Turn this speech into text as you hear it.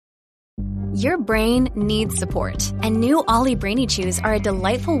Your brain needs support, and new Ollie Brainy Chews are a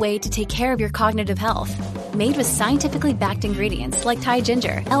delightful way to take care of your cognitive health. Made with scientifically backed ingredients like Thai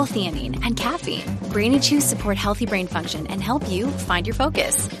ginger, L-theanine, and caffeine, Brainy Chews support healthy brain function and help you find your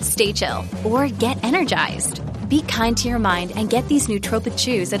focus, stay chill, or get energized. Be kind to your mind and get these nootropic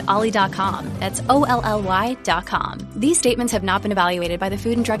chews at ollie.com. That's OLLY.com. These statements have not been evaluated by the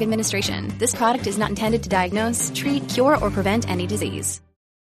Food and Drug Administration. This product is not intended to diagnose, treat, cure, or prevent any disease.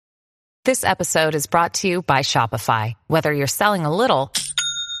 This episode is brought to you by Shopify. Whether you're selling a little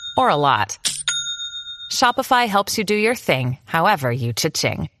or a lot, Shopify helps you do your thing, however you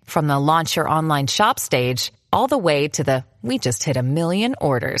cha-ching. From the launch your online shop stage, all the way to the we just hit 1 million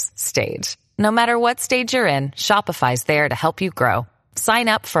orders stage. No matter what stage you're in, Shopify's there to help you grow. Sign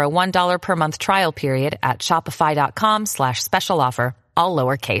up for a $1 per month trial period at shopify.com/special offer, all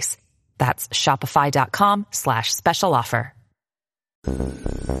lowercase. That's shopify.com/special offer.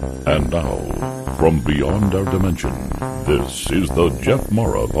 And now, from beyond our dimension, this is the Jeff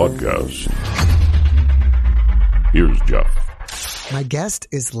Mara Podcast. Here's Jeff. My guest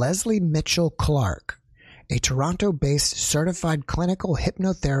is Leslie Mitchell Clark, a Toronto-based certified clinical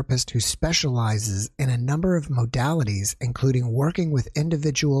hypnotherapist who specializes in a number of modalities, including working with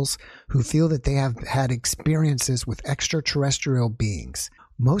individuals who feel that they have had experiences with extraterrestrial beings.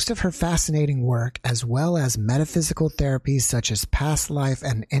 Most of her fascinating work, as well as metaphysical therapies such as past life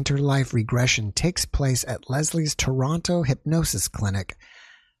and interlife regression, takes place at Leslie's Toronto Hypnosis Clinic,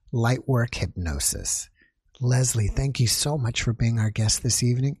 Lightwork Hypnosis. Leslie, thank you so much for being our guest this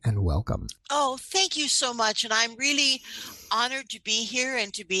evening, and welcome. Oh, thank you so much. And I'm really honored to be here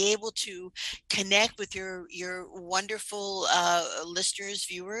and to be able to connect with your wonderful listeners,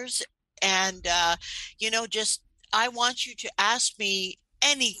 viewers. And, I want you to ask me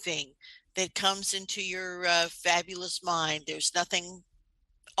anything that comes into your fabulous mind. There's nothing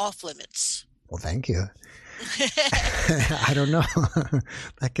off limits. Well, thank you. I don't know.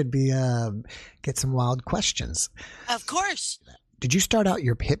 That could be get some wild questions. Of course. Did you start out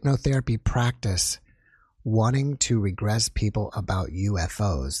your hypnotherapy practice wanting to regress people about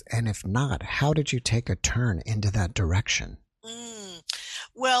UFOs? And if not, how did you take a turn into that direction?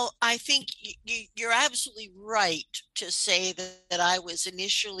 Well, I think you're absolutely right to say that I was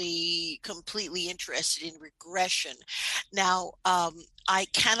initially completely interested in regression. Now, I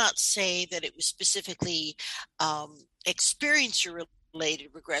cannot say that it was specifically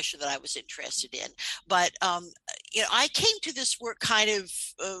experience-related regression that I was interested in. But, I came to this work kind of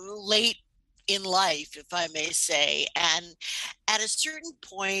late in life, if I may say. And at a certain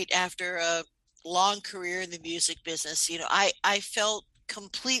point, after a long career in the music business, I felt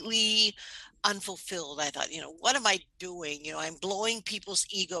completely unfulfilled. I thought, what am I doing? I'm blowing people's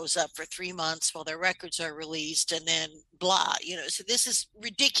egos up for 3 months while their records are released and then blah, so this is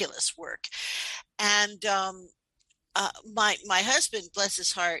ridiculous work. And my husband, bless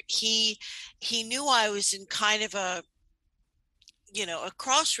his heart, he knew I was in kind of a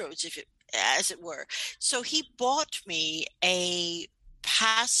crossroads, as it were. So he bought me a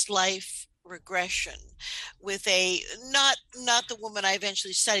past life regression with a not the woman I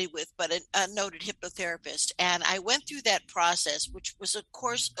eventually studied with, but a noted hypnotherapist. And I went through that process, which was of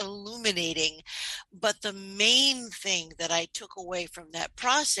course illuminating. But the main thing that I took away from that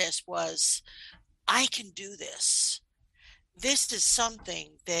process was, I can do this. This is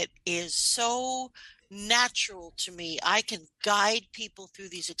something that is so natural to me. I can guide people through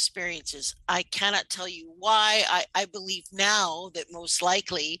these experiences. I cannot tell you why. I believe now that most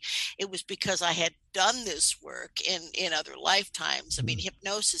likely it was because I had done this work in other lifetimes. I mean,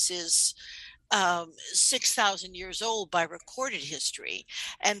 hypnosis is 6,000 years old by recorded history,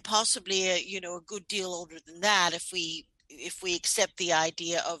 and possibly a good deal older than that if we accept the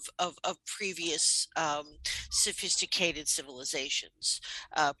idea of previous sophisticated civilizations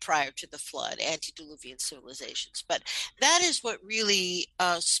prior to the flood, antediluvian civilizations. But that is what really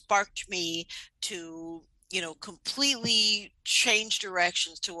sparked me to completely change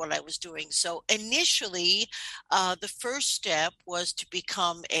directions to what I was doing. So initially, the first step was to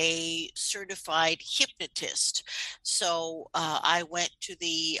become a certified hypnotist. So I went to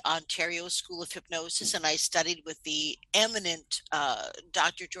the Ontario School of Hypnosis, and I studied with the eminent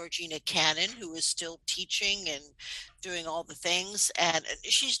Dr. Georgina Cannon, who is still teaching and doing all the things. And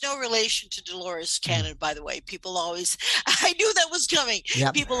she's no relation to Dolores Cannon, by the way. People always, I knew that was coming.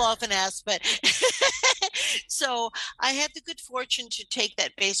 Yep. People often ask, but So I had the good fortune to take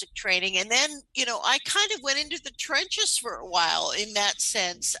that basic training. And then, I kind of went into the trenches for a while in that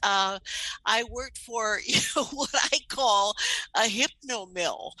sense. I worked for, what I call a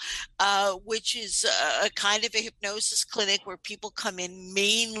hypnomill, which is a kind of a hypnosis clinic where people come in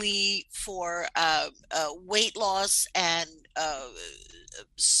mainly for weight loss and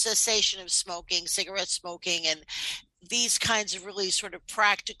cessation of smoking, cigarette smoking, and these kinds of really sort of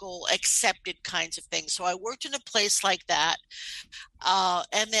practical, accepted kinds of things. So I worked in a place like that.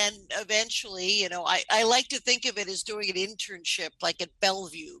 And then eventually, I like to think of it as doing an internship like at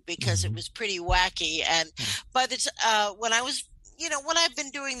Bellevue, because it was pretty wacky. And by the when I was when I've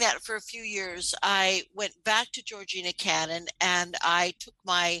been doing that for a few years, I went back to Georgina Cannon and I took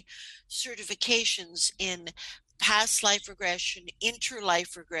my certifications in past life regression,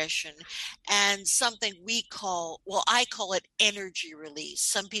 interlife regression, and something I call it energy release.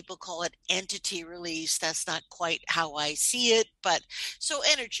 Some people call it entity release. That's not quite how I see it, but so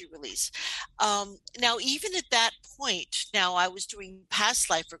energy release. Now, even at that point, now I was doing past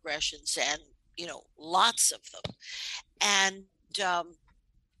life regressions and, lots of them. And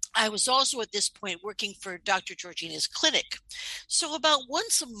I was also at this point working for Dr. Georgina's clinic. So about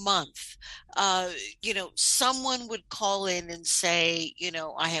once a month, someone would call in and say,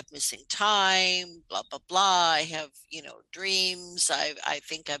 I have missing time, blah, blah, blah. I have, dreams. I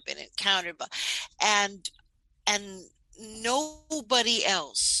think I've been encountered. And nobody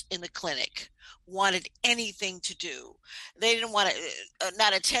else in the clinic wanted anything to do. They didn't want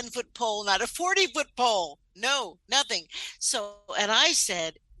not a 10-foot pole, not a 40-foot pole. No, nothing. So, and I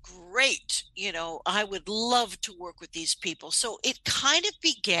said, great, I would love to work with these people. So it kind of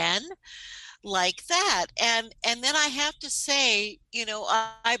began like that. And then I have to say,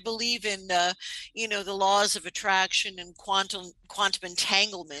 I believe in, the laws of attraction and quantum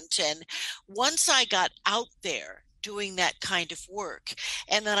entanglement. And once I got out there doing that kind of work,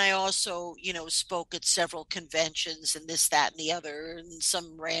 and then I also, spoke at several conventions and this, that, and the other, and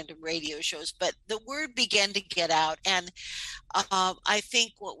some random radio shows, but the word began to get out. And I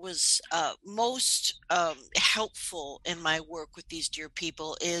think what was most helpful in my work with these dear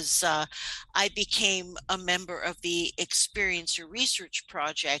people is I became a member of the Experiencer Research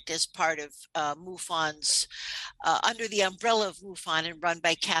Project as part of MUFON's, under the umbrella of MUFON and run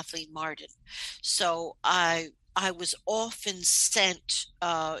by Kathleen Marden. So I was often sent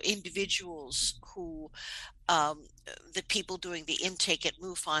individuals who the people doing the intake at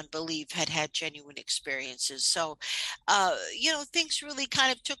MUFON believe had genuine experiences. So, things really kind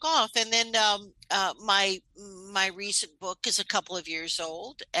of took off. And then my recent book is a couple of years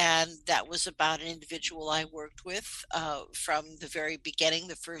old, and that was about an individual I worked with from the very beginning,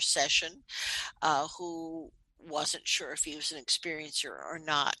 the first session, who wasn't sure if he was an experiencer or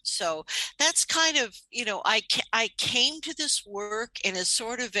not. So that's kind of, I came to this work in a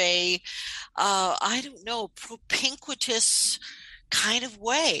sort of a, propinquitous kind of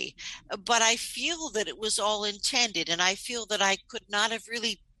way, but I feel that it was all intended. And I feel that I could not have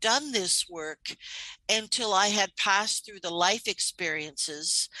really done this work until I had passed through the life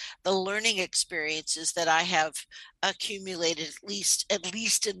experiences, the learning experiences that I have accumulated at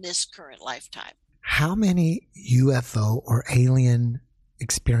least in this current lifetime. How many UFO or alien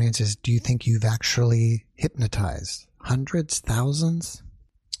experiences do you think you've actually hypnotized? Hundreds, thousands?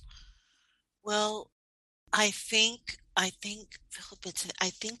 Well, I think, Philip, I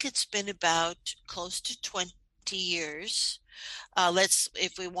think it's been about close to 20 years. Let's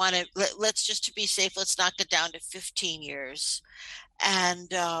just to be safe, let's knock it down to 15 years.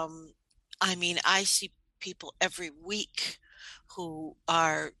 And I see people every week who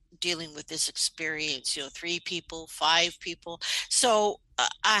are dealing with this experience, 3 people, 5 people. So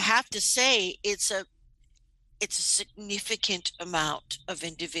I have to say it's a significant amount of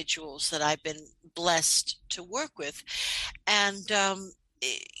individuals that I've been blessed to work with. And,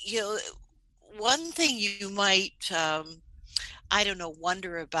 one thing you might,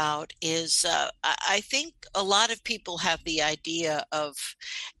 wonder about is I think a lot of people have the idea of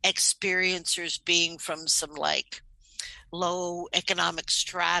experiencers being from some low economic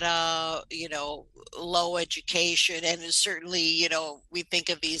strata, low education. And certainly, we think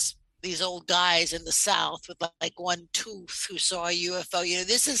of these old guys in the South with one tooth who saw a UFO.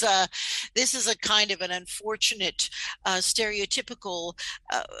 This is a kind of an unfortunate stereotypical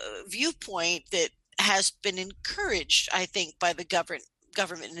viewpoint that has been encouraged, I think, by the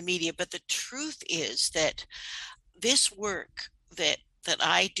government and the media. But the truth is that this work that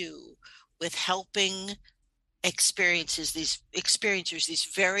I do with helping these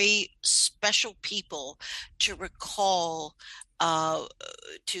very special people to recall uh,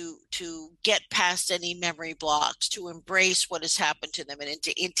 to get past any memory blocks, to embrace what has happened to them, and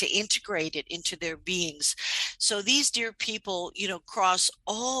to integrate it into their beings. So these dear people, cross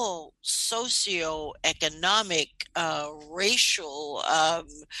all socioeconomic, racial, uh,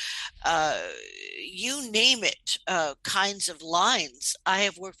 you name it, kinds of lines. I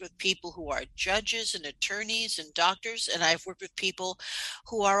have worked with people who are judges and attorneys and doctors, and I've worked with people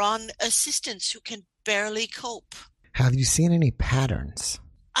who are on assistance who can barely cope. Have you seen any patterns?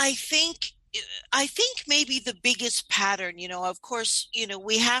 I think maybe the biggest pattern, of course,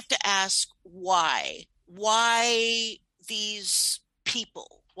 we have to ask why these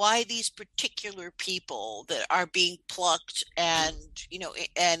people, why these particular people that are being plucked and,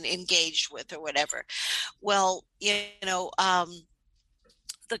 and engaged with or whatever. Well, the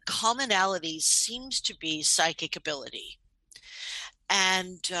commonality seems to be psychic ability.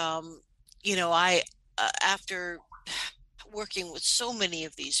 And, I, after working with so many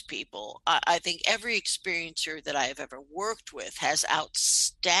of these people, I think every experiencer that I have ever worked with has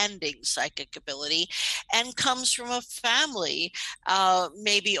outstanding psychic ability and comes from a family,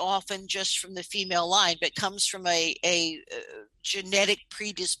 maybe often just from the female line, but comes from a genetic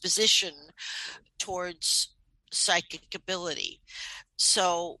predisposition towards psychic ability.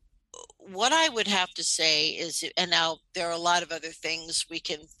 So what I would have to say is, and now there are a lot of other things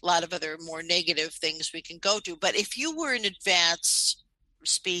a lot of other more negative things we can go to, but if you were an advanced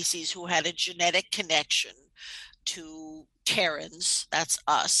species who had a genetic connection to Terrans, that's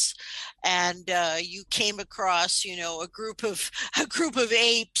us, and you came across, a group of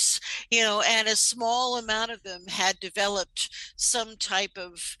apes, and a small amount of them had developed some type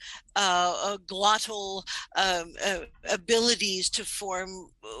of glottal abilities to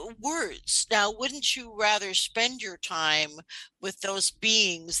form words. Now, wouldn't you rather spend your time with those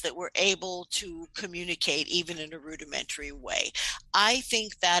beings that were able to communicate even in a rudimentary way? I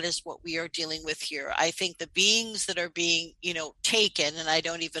think that is what we are dealing with here. I think the beings that are being, taken, and I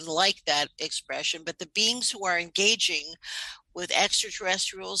don't even like that expression, but the beings who are engaging with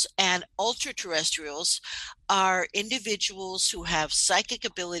extraterrestrials and ultra-terrestrials are individuals who have psychic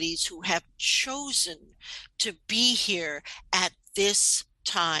abilities, who have chosen to be here at this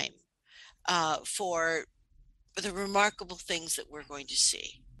time for the remarkable things that we're going to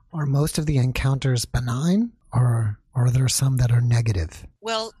see. Are most of the encounters benign, or are there some that are negative?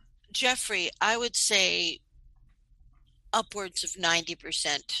 Well, Jeffrey, I would say upwards of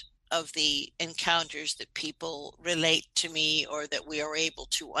 90% of the encounters that people relate to me or that we are able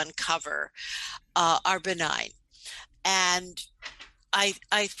to uncover are benign. And I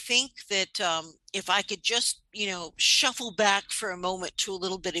think that if I could just, shuffle back for a moment to a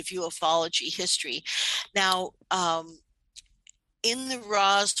little bit of ufology history. Now, in the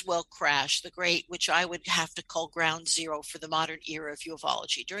Roswell crash, the great, which I would have to call ground zero for the modern era of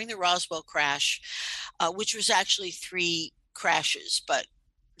ufology, during the Roswell crash, which was actually 3 crashes, but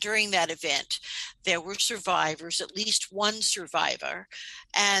during that event, there were survivors, at least one survivor,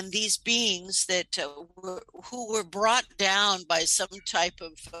 and these beings that who were brought down by some type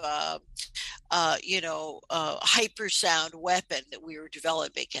of hyperssound weapon that we were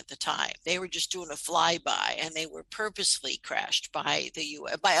developing at the time. They were just doing a flyby, and they were purposely crashed by the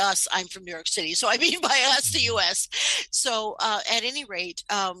U.S. By us, I'm from New York City, so I mean by us, the U.S. So at any rate,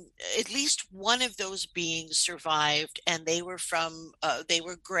 at least one of those beings survived, and they were they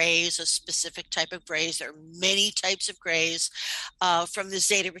were grays, a specific type of grays. There are many types of grays from the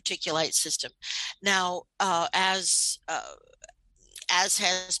Zeta Reticulite system. Now, as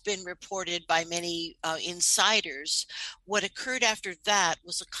has been reported by many insiders, what occurred after that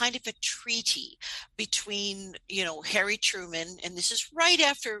was a kind of a treaty between, Harry Truman, and this is right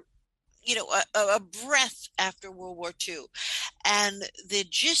after, a breath after World War II. And the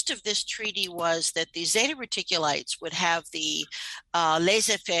gist of this treaty was that the Zeta Reticulites would have the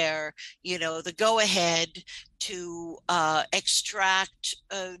laissez-faire, the go-ahead to extract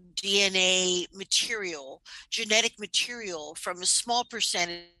DNA material, genetic material from a small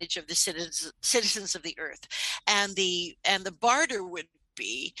percentage of the citizens of the Earth. And the barter would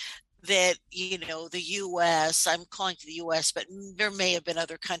be that, the U.S., I'm calling it the U.S., but there may have been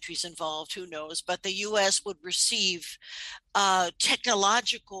other countries involved, who knows, but the U.S. would receive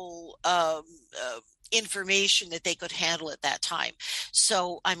technological information that they could handle at that time.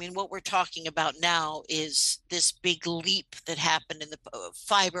 So, I mean, what we're talking about now is this big leap that happened in the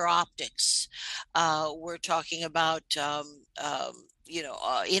fiber optics. We're talking about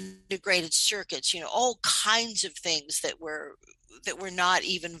integrated circuits, all kinds of things that were not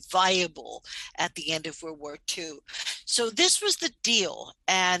even viable at the end of World War II. So this was the deal.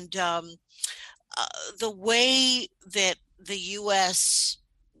 And the way that the U.S.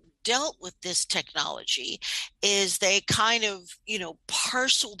 dealt with this technology is they kind of,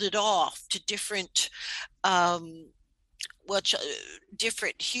 parceled it off to different which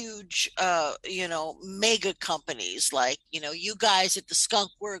different huge mega companies, like you guys at the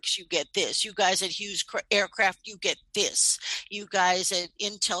Skunk Works, you get this, you guys at Hughes Aircraft, you get this, you guys at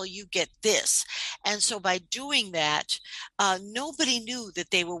Intel, you get this. And so by doing that, nobody knew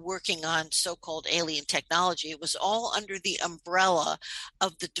that they were working on so-called alien technology. It was all under the umbrella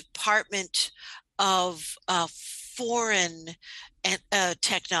of the Department of Foreign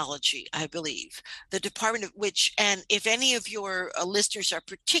Technology, I believe, the Department of which, and if any of your listeners are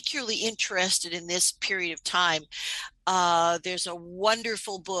particularly interested in this period of time, there's a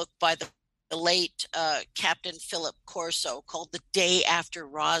wonderful book by the late Captain Philip Corso called The Day After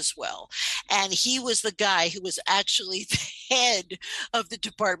Roswell. And he was the guy who was actually the head of the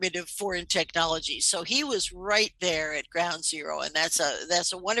Department of Foreign Technology. So he was right there at ground zero. And that's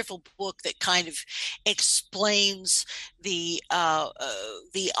a wonderful book that kind of explains the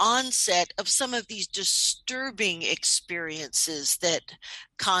onset of some of these disturbing experiences that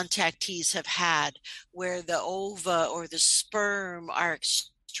contactees have had, where the ova or the sperm are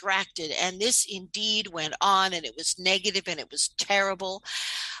extracted. And this indeed went on, and it was negative and it was terrible.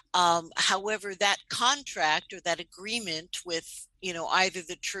 However, that contract or that agreement with, either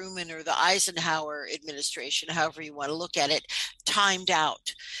the Truman or the Eisenhower administration, however you want to look at it, timed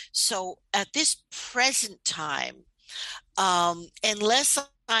out. So at this present time, unless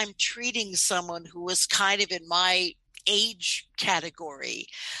I'm treating someone who was kind of in my age category,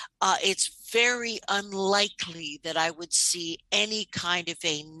 it's very unlikely that I would see any kind of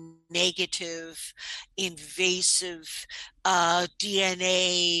a negative, invasive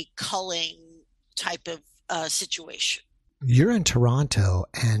DNA culling type of situation. You're in Toronto,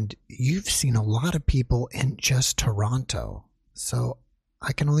 and you've seen a lot of people in just Toronto. So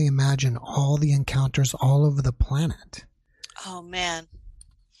I can only imagine all the encounters all over the planet. Oh, man.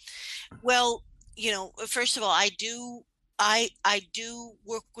 Well, first of all, I do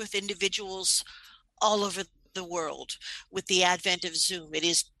work with individuals all over the world. With the advent of Zoom, it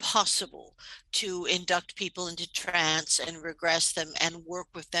is possible to induct people into trance and regress them and work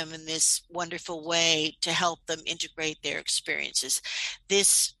with them in this wonderful way to help them integrate their experiences.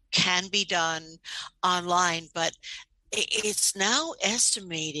 This can be done online, but it's now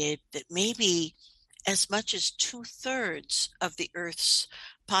estimated that maybe as much as 2/3 of the Earth's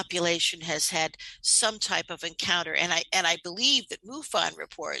population has had some type of encounter, and I believe that MUFON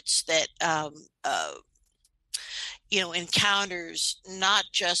reports that encounters not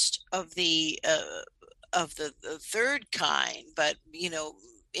just of the third kind, but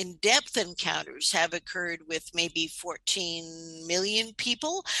in-depth encounters have occurred with maybe 14 million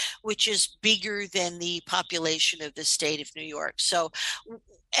people, which is bigger than the population of the state of New York. So,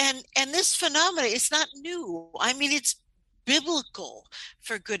 and this phenomena is not new. I mean, it's biblical,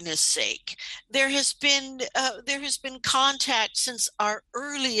 for goodness sake. There has been contact since our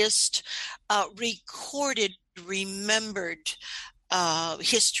earliest recorded, remembered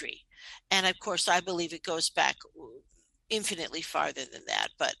history, and of course, I believe it goes back infinitely farther than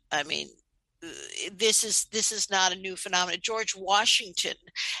that. But I mean, this is not a new phenomenon. George Washington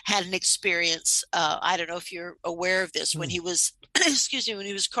had an experience. I don't know if you're aware of this, when he was, when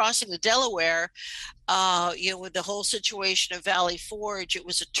he was crossing the Delaware, with the whole situation of Valley Forge, it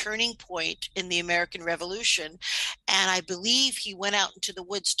was a turning point in the American Revolution. And I believe he went out into the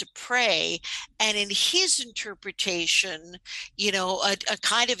woods to pray. And in his interpretation, a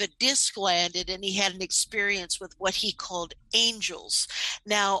kind of a disc landed, and he had an experience with what he called angels.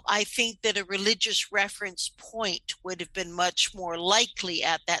 Now, I think that a religious reference point would have been much more likely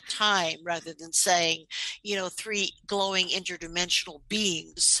at that time, rather than saying, 3 glowing interdimensional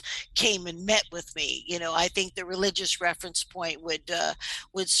beings came and met with me. I think the religious reference point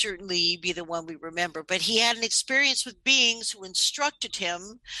would certainly be the one we remember. But he had an experience with beings who instructed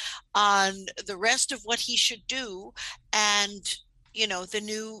him on the rest of what he should do, and the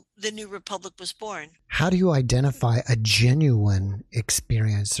new republic was born. How do you identify a genuine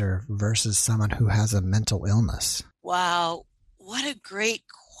experiencer versus someone who has a mental illness? Wow, what a great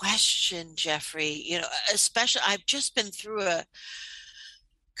question, Jeffrey. Especially, I've just been through a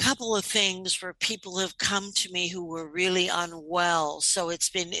couple of things where people have come to me who were really unwell. So it's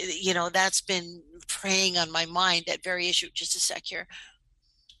been, that's been preying on my mind, that very issue. Just a sec here.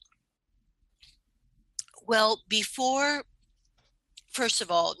 Well, first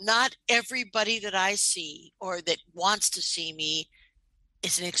of all, not everybody that I see or that wants to see me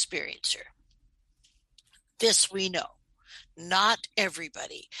is an experiencer. This we know. not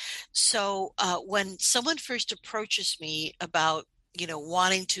everybody. So when someone first approaches me about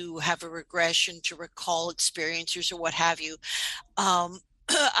wanting to have a regression to recall experiences or what have you,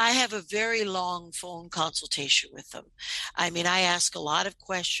 I have a very long phone consultation with them. I mean, I ask a lot of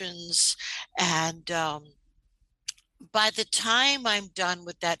questions, and by the time I'm done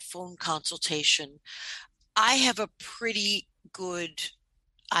with that phone consultation, I have a pretty good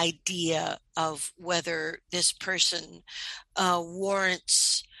idea of whether this person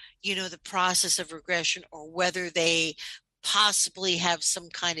warrants, the process of regression, or whether they possibly have some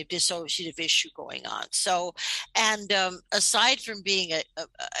kind of dissociative issue going on. So, and aside from being a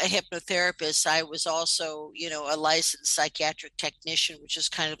hypnotherapist, I was also, a licensed psychiatric technician, which is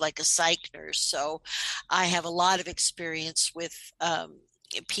kind of like a psych nurse. So I have a lot of experience with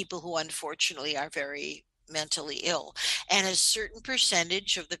people who unfortunately are very mentally ill, and a certain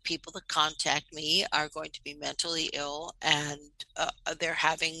percentage of the people that contact me are going to be mentally ill, and they're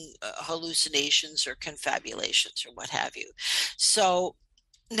having hallucinations or confabulations or what have you. So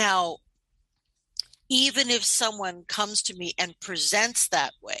now, even if someone comes to me and presents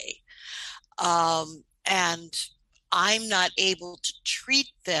that way, and I'm not able to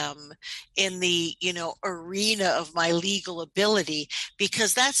treat them in the, arena of my legal ability,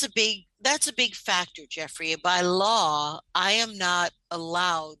 because that's a big factor, Jeffrey. By law, I am not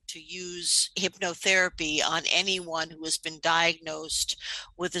allowed to use hypnotherapy on anyone who has been diagnosed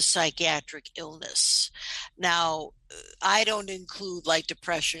with a psychiatric illness. Now, I don't include like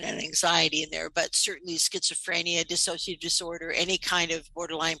depression and anxiety in there, but certainly schizophrenia, dissociative disorder, any kind of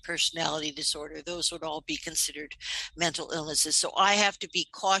borderline personality disorder, those would all be considered mental illnesses. So I have to be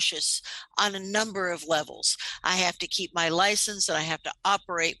cautious on a number of levels. I have to keep my license, and I have to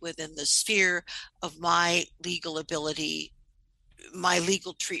operate within the sphere of my legal ability, my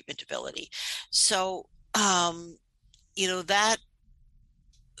legal treatment ability. So,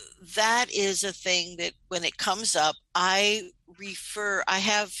 that is a thing that when it comes up, I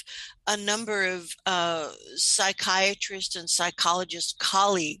have a number of psychiatrists and psychologist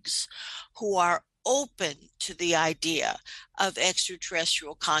colleagues who are open to the idea of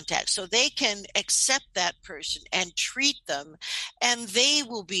extraterrestrial contact. So they can accept that person and treat them, and they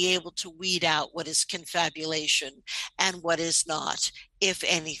will be able to weed out what is confabulation and what is not, if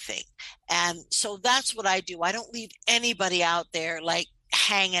anything. And so that's what I do. I don't leave anybody out there like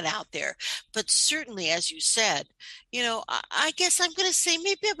hanging out there. But certainly, as you said, I guess I'm going to say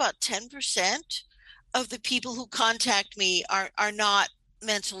maybe about 10% of the people who contact me are not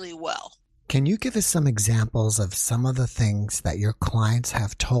mentally well. Can you give us some examples of some of the things that your clients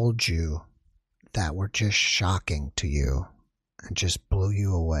have told you that were just shocking to you and just blew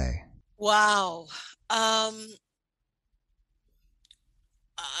you away? Wow. Oh,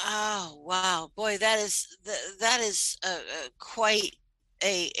 wow. Boy, that is quite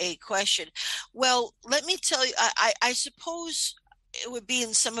a question. Well, let me tell you, I suppose it would be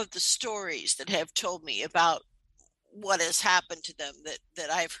in some of the stories that have told me about what has happened to them that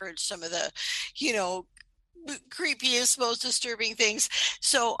I've heard some of the, creepiest, most disturbing things.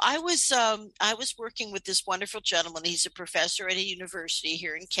 So I was working with this wonderful gentleman. He's a professor at a university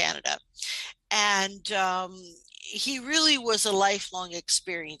here in Canada, and he really was a lifelong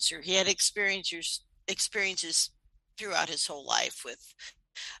experiencer. He had experiences throughout his whole life with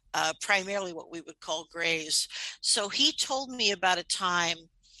primarily what we would call grays. So he told me about a time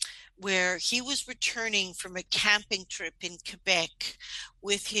where he was returning from a camping trip in Quebec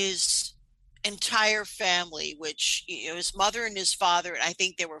with his entire family, which his mother and his father, and I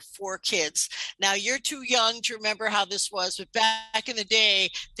think there were 4 kids. Now, you're too young to remember how this was, but back in the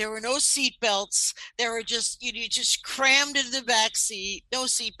day, there were no seat belts. There were just, you just crammed into the back seat, no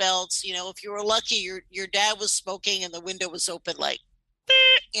seat belts. If you were lucky, your dad was smoking and the window was open, like,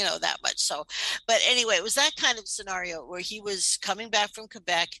 that much. So, but anyway, it was that kind of scenario where he was coming back from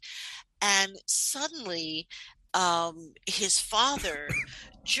Quebec, and suddenly his father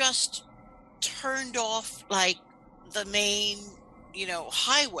just turned off like the main,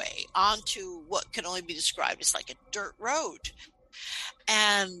 highway onto what can only be described as like a dirt road.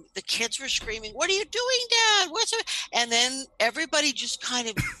 And the kids were screaming, "What are you doing, Dad? What's it?" And then everybody just kind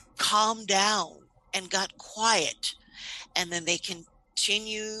of calmed down and got quiet. And then they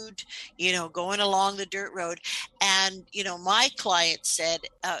continued, going along the dirt road. And, my client said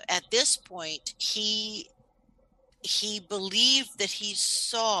at this point, he believed that he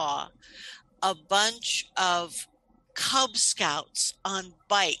saw a bunch of Cub Scouts on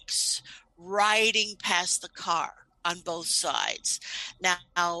bikes riding past the car on both sides. Now,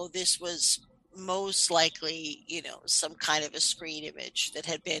 this was most likely, some kind of a screen image that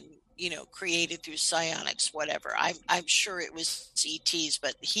had been, created through psionics, whatever. I'm sure it was ETs,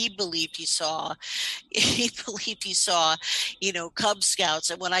 but he believed he saw, Cub Scouts.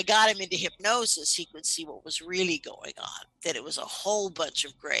 And when I got him into hypnosis, he could see what was really going on, that it was a whole bunch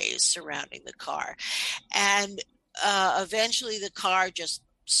of grays surrounding the car. And eventually the car just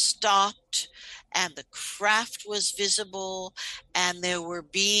stopped and the craft was visible and there were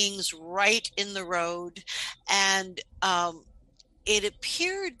beings right in the road. And it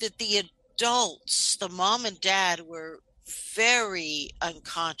appeared that the adults, the mom and dad, were very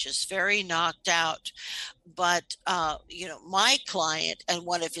unconscious, very knocked out. But, my client and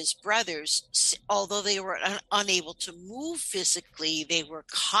one of his brothers, although they were unable to move physically, they were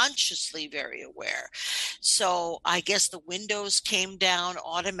consciously very aware. So I guess the windows came down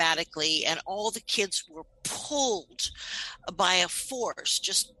automatically and all the kids were pulled by a force,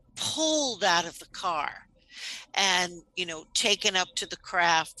 just pulled out of the car and, taken up to the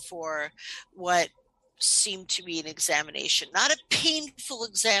craft for what seemed to be an examination, not a painful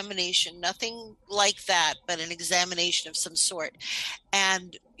examination, nothing like that, but an examination of some sort.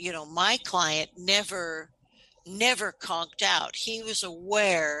 And, my client never conked out. He was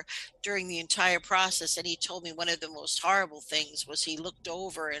aware during the entire process. And he told me one of the most horrible things was he looked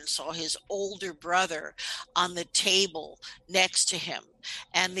over and saw his older brother on the table next to him.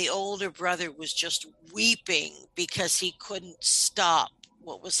 And the older brother was just weeping because he couldn't stop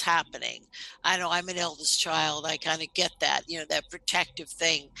what was happening. I know I'm an eldest child. I kind of get that, that protective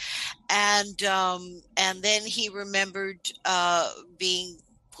thing. And then he remembered being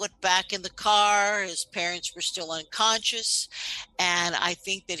put back in the car. His parents were still unconscious. And I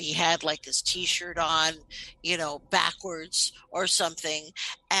think that he had like his t-shirt on, backwards or something.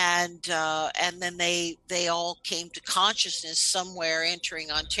 And then they all came to consciousness somewhere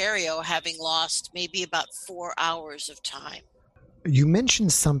entering Ontario, having lost maybe about 4 hours of time. You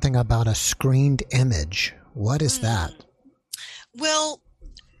mentioned something about a screened image. What is that? Well,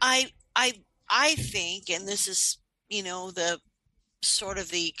 I think, and this is, the sort of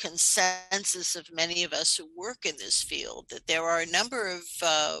the consensus of many of us who work in this field, that there are a number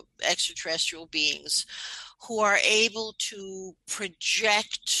of extraterrestrial beings who are able to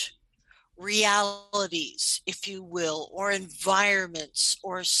project realities, if you will, or environments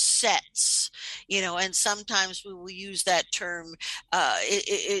or sets, and sometimes we will use that term.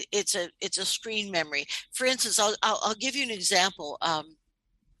 It's a screen memory. For instance, I'll give you an example.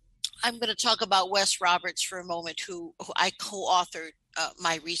 I'm going to talk about Wes Roberts for a moment, who I co-authored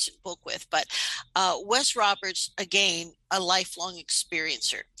my recent book with. But Wes Roberts, again, a lifelong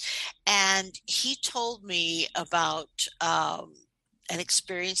experiencer. And he told me about an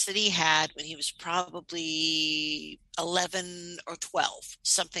experience that he had when he was probably 11 or 12,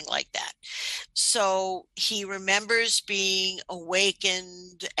 something like that. So he remembers being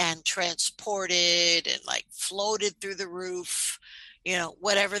awakened and transported and like floated through the roof,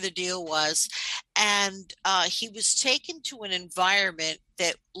 whatever the deal was. And he was taken to an environment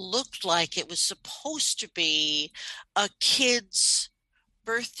that looked like it was supposed to be a kid's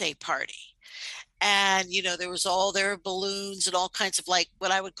birthday party. And, there were balloons and all kinds of like what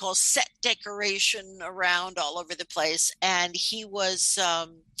I would call set decoration around all over the place. And he was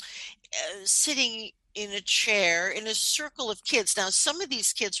sitting in a chair in a circle of kids. Now, some of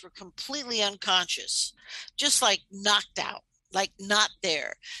these kids were completely unconscious, just like knocked out, like not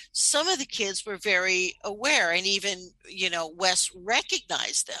there. Some of the kids were very aware, and even, Wes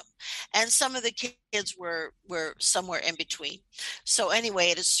recognized them. And some of the kids were somewhere in between. So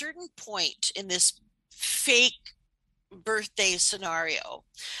anyway, at a certain point in this fake birthday scenario,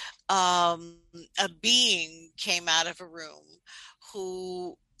 a being came out of a room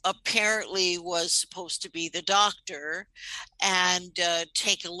who apparently was supposed to be the doctor and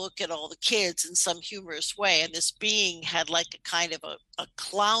take a look at all the kids in some humorous way. And this being had like a kind of a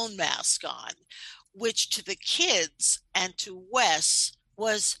clown mask on, which to the kids and to Wes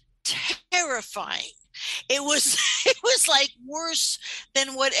was terrifying. It was like worse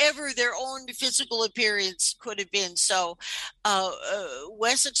than whatever their own physical appearance could have been. So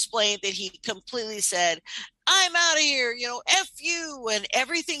Wes explained that he completely said, "I'm out of here, F you," and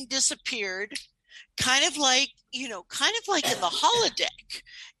everything disappeared, kind of like in the holodeck,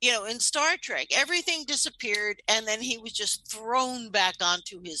 in Star Trek. Everything disappeared, and then he was just thrown back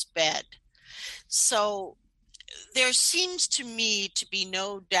onto his bed. So there seems to me to be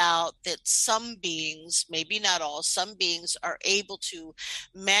no doubt that some beings, maybe not all, some beings are able to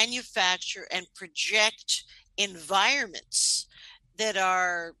manufacture and project environments that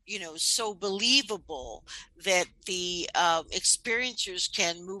are, so believable that the experiencers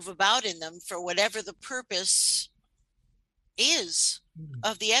can move about in them for whatever the purpose is.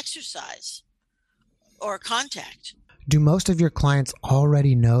 of the exercise or contact. Do most of your clients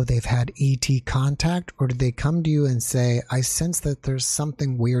already know they've had ET contact, or do they come to you and say, I sense that there's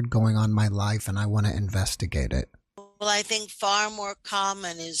something weird going on in my life and I want to investigate it? Well, I think far more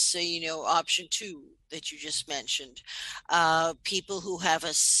common is, option two that you just mentioned. People who have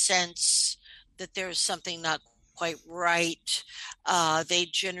a sense that there's something not quite right. They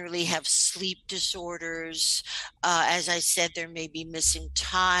generally have sleep disorders. As I said, there may be missing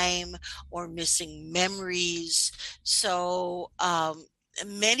time or missing memories. So,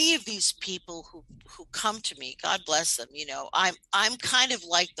 many of these people who come to me, God bless them, I'm kind of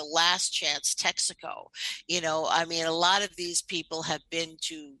like the last chance Texaco. A lot of these people have been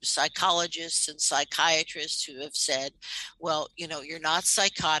to psychologists and psychiatrists who have said, well, you're not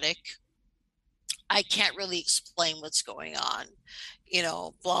psychotic. I can't really explain what's going on,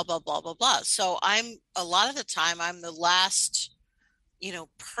 blah, blah, blah, blah, blah. So a lot of the time, I'm the last,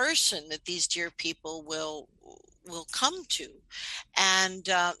 person that these dear people will come to. And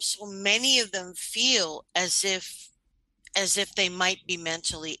so many of them feel as if they might be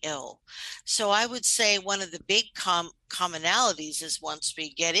mentally ill. So I would say one of the big commonalities is once we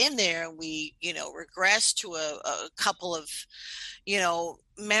get in there and we, regress to a couple of,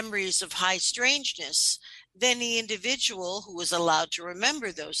 memories of high strangeness, then the individual who is allowed to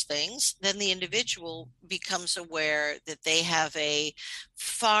remember those things, then the individual becomes aware that they have a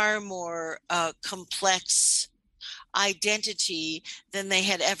far more complex identity than they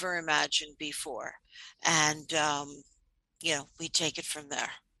had ever imagined before. And, we take it from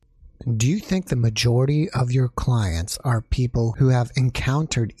there. Do you think the majority of your clients are people who have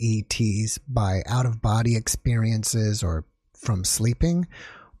encountered ETs by out-of-body experiences or from sleeping,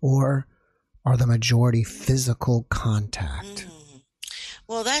 or are the majority physical contact?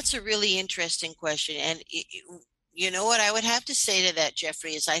 Well, that's a really interesting question. And what I would have to say to that,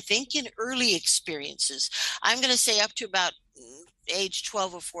 Jeffrey, is I think in early experiences, I'm going to say up to about age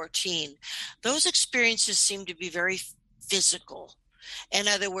 12 or 14, those experiences seem to be very physical. In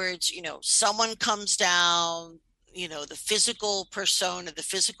other words, someone comes down, the physical persona, the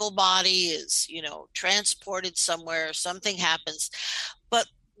physical body is, transported somewhere, something happens. But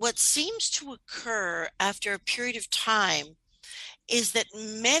what seems to occur after a period of time is that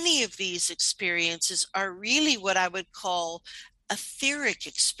many of these experiences are really what I would call etheric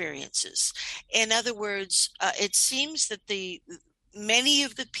experiences. In other words, it seems that many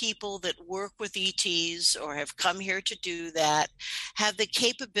of the people that work with ETs or have come here to do that have the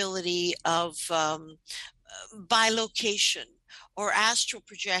capability of bilocation or astral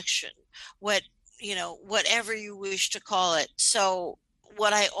projection, whatever you wish to call it. So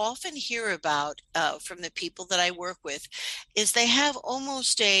what I often hear about from the people that I work with is they have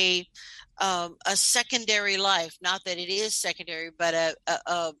almost a secondary life. Not that it is secondary, but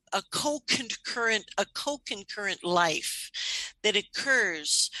a co-concurrent life that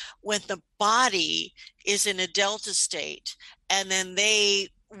occurs when the body is in a delta state, and then they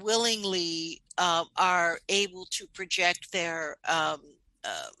willingly are able to project their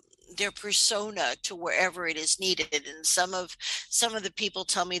persona to wherever it is needed. And some of the people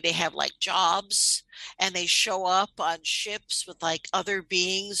tell me they have like jobs and they show up on ships with like other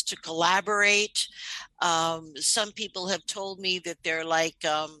beings to collaborate. Some people have told me that they're like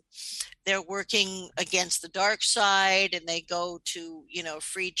they're working against the dark side, and they go to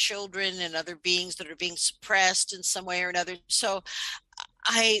free children and other beings that are being suppressed in some way or another. So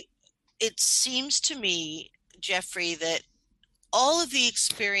it seems to me, Jeffrey, that all of the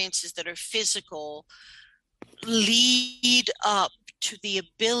experiences that are physical lead up to the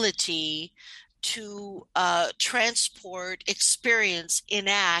ability to transport, experience,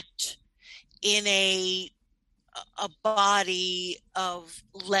 enact in a body of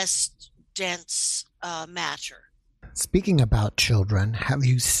less dense matter. Speaking about children, have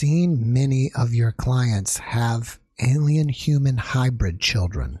you seen many of your clients have alien-human hybrid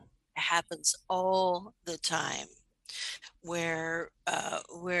children? It happens all the time. Where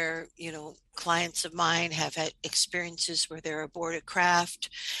clients of mine have had experiences where they're aboard a craft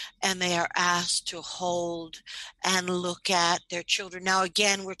and they are asked to hold and look at their children. Now,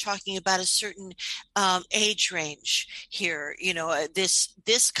 again, we're talking about a certain age range here.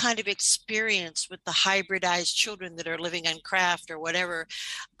 This kind of experience with the hybridized children that are living on craft or whatever,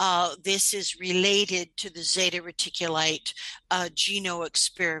 this is related to the Zeta Reticulite geno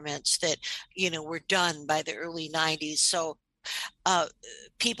experiments that, were done by the early 90s. So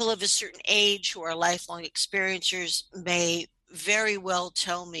people of a certain age who are lifelong experiencers may very well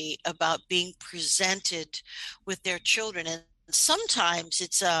tell me about being presented with their children. And sometimes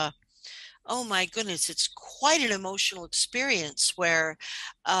it's a oh my goodness, it's quite an emotional experience where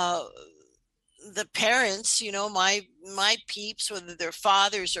uh, the parents, my peeps, whether they're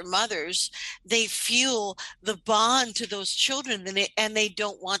fathers or mothers, they feel the bond to those children, and they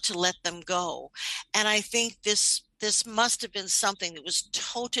don't want to let them go. And I think this must have been something that was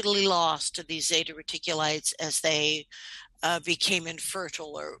totally lost to these Zeta reticulites as they became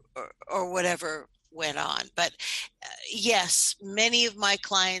infertile or whatever went on. But yes, many of my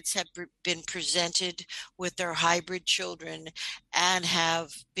clients have been presented with their hybrid children and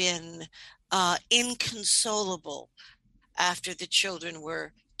have been inconsolable after the children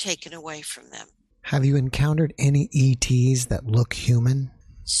were taken away from them. Have you encountered any ETs that look human?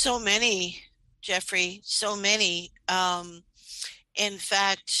 So many, Jeffrey, so many. In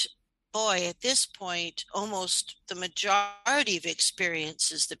fact, boy, at this point, almost the majority of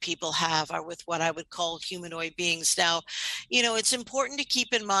experiences that people have are with what I would call humanoid beings. Now, it's important to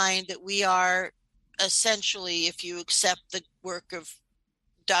keep in mind that we are essentially, if you accept the work of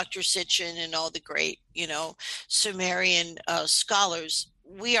Dr. Sitchin and all the great, Sumerian scholars,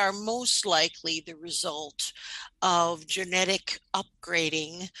 we are most likely the result of genetic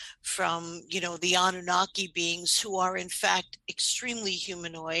upgrading from, the Anunnaki beings, who are in fact extremely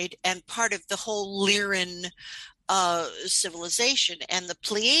humanoid and part of the whole Lyran civilization. And the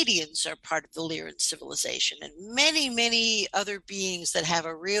Pleiadians are part of the Lyran civilization, and many, many other beings that have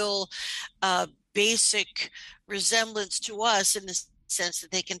a real basic resemblance to us in the sense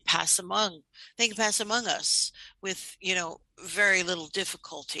that they can pass among us with very little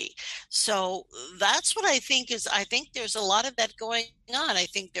difficulty. So that's what I think there's a lot of that going on. I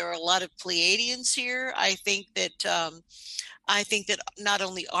think there are a lot of Pleiadians here. I think that not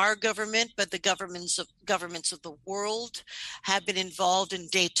only our government, but the governments of the world have been involved in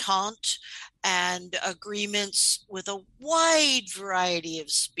détente and agreements with a wide variety of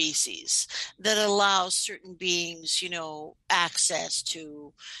species that allow certain beings, access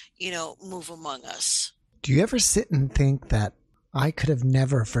to, move among us. Do you ever sit and think that I could have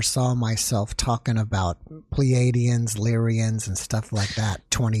never foresaw myself talking about Pleiadians, Lyrians, and stuff like that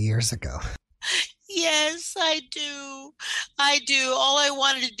 20 years ago? Yes, I do. I do. All I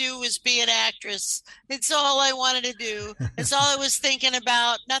wanted to do was be an actress. It's all I wanted to do. It's all I was thinking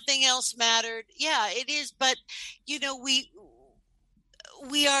about. Nothing else mattered. Yeah, it is. But,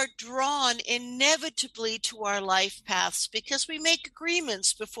 we are drawn inevitably to our life paths because we make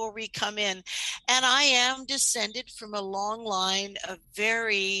agreements before we come in. And I am descended from a long line of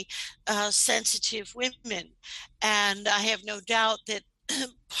very sensitive women. And I have no doubt that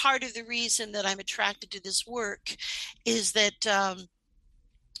part of the reason that I'm attracted to this work is that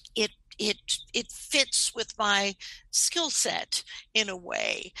it fits with my skill set in a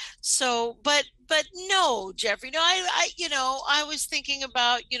way. So, but no, Jeffrey, no, I was thinking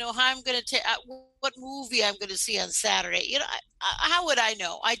about, how I'm going to take, what movie I'm going to see on Saturday. How would I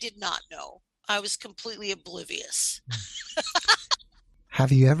know? I did not know. I was completely oblivious.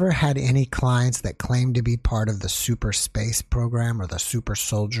 Have you ever had any clients that claim to be part of the Super Space program or the Super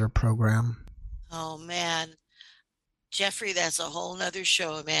Soldier program? Oh, man. Jeffrey, that's a whole nother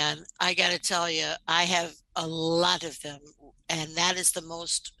show, man. I got to tell you, I have a lot of them. And that is the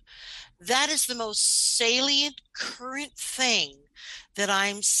most salient current thing that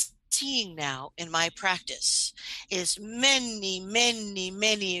I'm seeing now in my practice is many, many,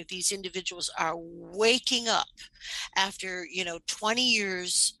 many of these individuals are waking up after 20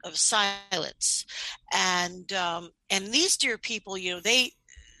 years of silence, and these dear people,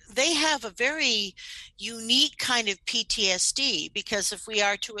 they have a very unique kind of PTSD, because if we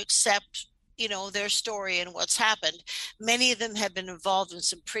are to accept their story and what's happened, many of them have been involved in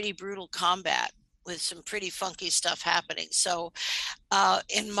some pretty brutal combat with some pretty funky stuff happening. So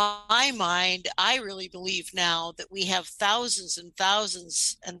in my mind, I really believe now that we have thousands and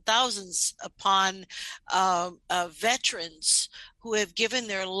thousands and thousands upon veterans who have given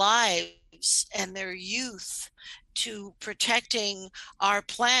their lives and their youth to protecting our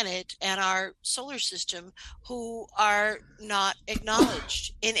planet and our solar system, who are not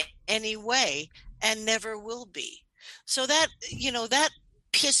acknowledged in any way and never will be. So that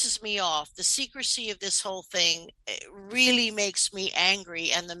pisses me off. The secrecy of this whole thing really makes me angry.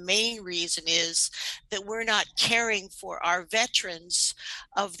 And the main reason is that we're not caring for our veterans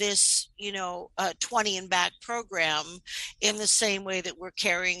of this, 20 and back program in the same way that we're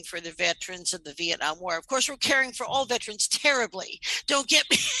caring for the veterans of the Vietnam War. Of course, we're caring for all veterans terribly. Don't get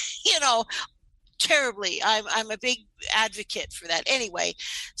me, terribly. I'm a big advocate for that. Anyway,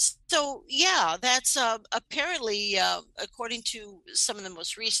 so yeah, that's apparently, according to some of the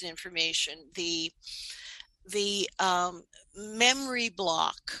most recent information, the memory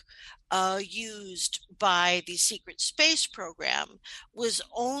block used by the secret space program was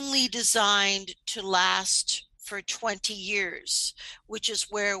only designed to last for 20 years, which is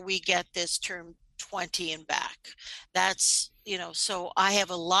where we get this term 20 and back. That's, so I have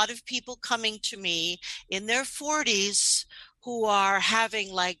a lot of people coming to me in their 40s who are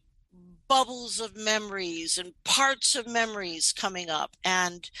having like bubbles of memories and parts of memories coming up.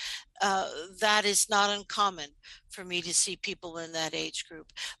 And that is not uncommon for me to see people in that age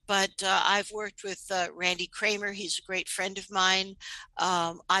group. But I've worked with Randy Kramer. He's a great friend of mine.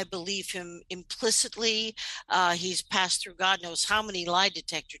 I believe him implicitly. He's passed through God knows how many lie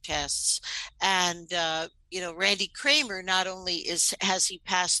detector tests. And Randy Kramer not only has he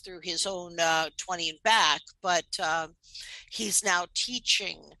passed through his own 20 and back, but he's now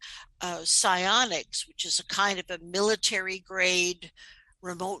teaching psionics, which is a kind of a military grade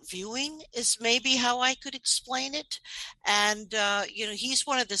remote viewing is maybe how I could explain it. And, he's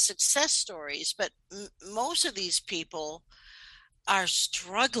one of the success stories, but most of these people are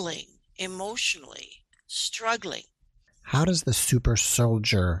struggling emotionally, struggling. How does the super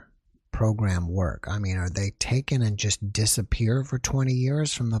soldier program work? I mean, are they taken and just disappear for 20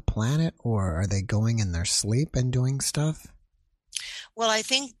 years from the planet, or are they going in their sleep and doing stuff? Well, I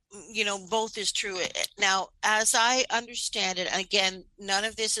think, both is true. Now, as I understand it, again, none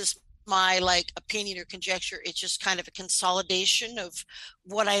of this is my opinion or conjecture. It's just kind of a consolidation of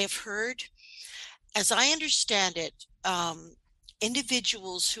what I have heard. As I understand it,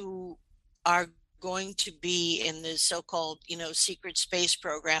 individuals who are going to be in the so-called, secret space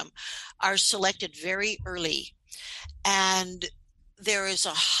program are selected very early. And there is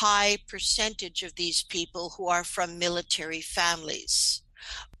a high percentage of these people who are from military families,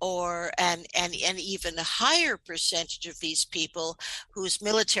 and even a higher percentage of these people whose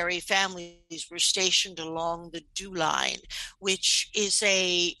military families were stationed along the DEW line, which is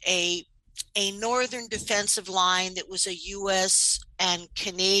a northern defensive line that was a U.S. and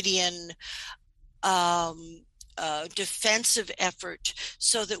Canadian defensive effort,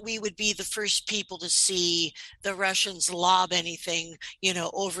 so that we would be the first people to see the Russians lob anything,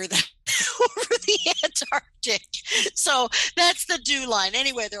 over the over the Antarctic. So that's the DEW line.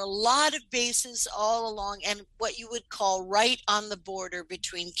 Anyway, there are a lot of bases all along, and what you would call right on the border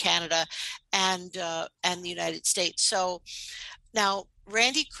between Canada and the United States. So now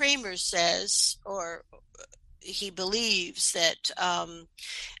Randy Kramer says, or he believes that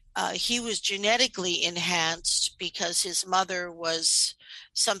he was genetically enhanced because his mother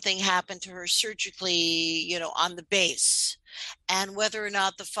something happened to her surgically, on the base. And whether or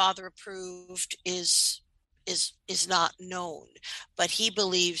not the father approved is not known. But he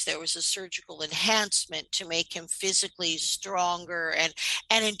believes there was a surgical enhancement to make him physically stronger.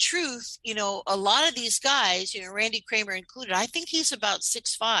 And in truth, a lot of these guys, Randy Kramer included, I think he's about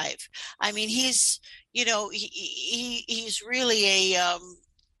 6'5". I mean, he's, he's really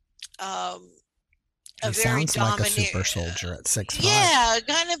he sounds like a super soldier at 6'5". Yeah,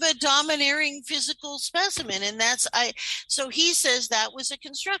 kind of a domineering physical specimen. And so he says that was a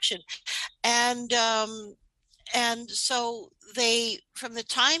construction. And so from the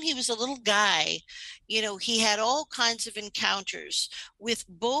time he was a little guy, he had all kinds of encounters with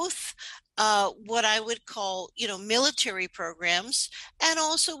both what I would call, military programs, and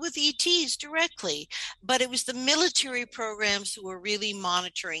also with ETs directly. But it was the military programs who were really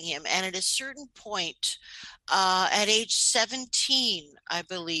monitoring him. And at a certain point, at age 17, I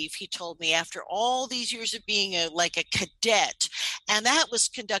believe he told me, after all these years of being a cadet, and that was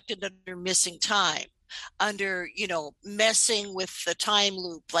conducted under missing time, under messing with the time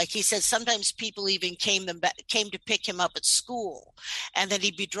loop. Like he said, sometimes people even came to pick him up at school, and then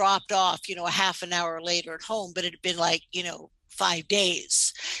he'd be dropped off a half an hour later at home, but it had been 5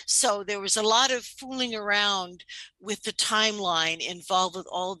 days. So there was a lot of fooling around with the timeline involved with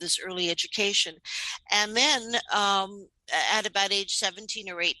all of this early education. And then at about age 17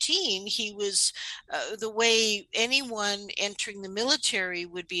 or 18, he was, the way anyone entering the military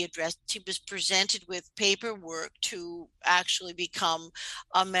would be addressed, he was presented with paperwork to actually become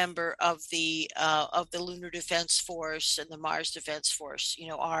a member of the Lunar Defense Force and the Mars Defense Force,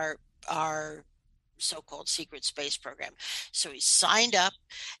 our so-called secret space program. So he signed up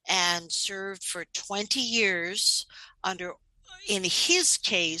and served for 20 years under, in his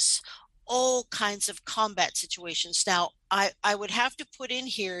case, all kinds of combat situations. Now, I would have to put in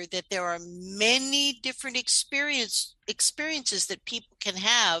here that there are many different experiences that people can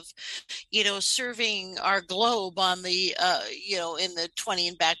have, serving our globe on the, in the 20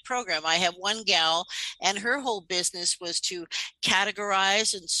 and back program. I have one gal, and her whole business was to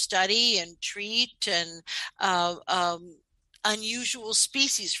categorize and study and treat and unusual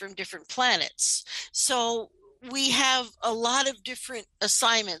species from different planets. So we have a lot of different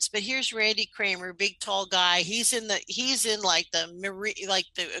assignments, but here's Randy Kramer, big tall guy. He's in like the marine, like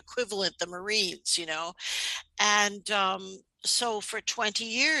the equivalent, the Marines, and so for 20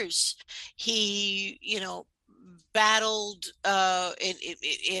 years he battled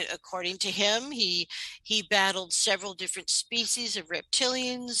according to him, he battled several different species of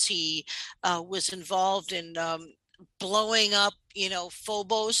reptilians. He was involved in blowing up,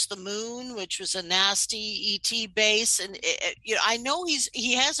 Phobos, the moon, which was a nasty ET base. And I know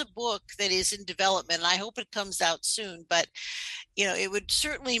he has a book that is in development, and I hope it comes out soon. But it would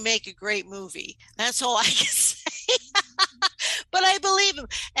certainly make a great movie. That's all I can say. But I believe him,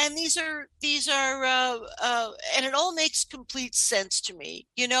 and these are, and it all makes complete sense to me.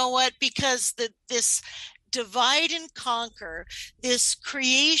 You know what? Because this divide and conquer, this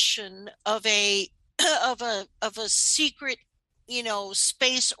creation of a of a secret,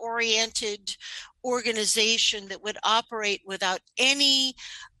 space oriented organization that would operate without any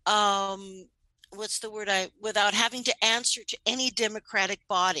without having to answer to any democratic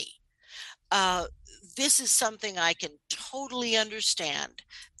body. This is something I can totally understand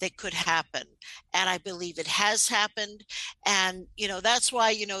that could happen, and I believe it has happened. And that's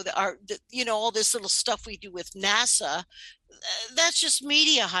why all this little stuff we do with NASA, that's just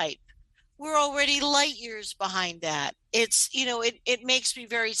media hype. We're already light years behind that. It's it makes me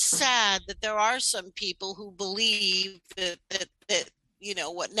very sad that there are some people who believe that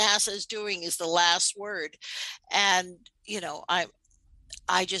what NASA is doing is the last word, and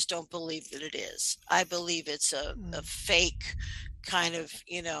I just don't believe that it is. I believe it's a fake kind of,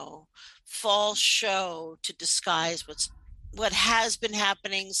 false show to disguise what has been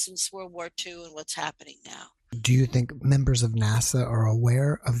happening since World War II and what's happening now. Do you think members of NASA are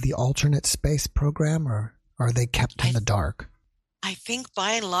aware of the alternate space program, or are they kept in the dark? I think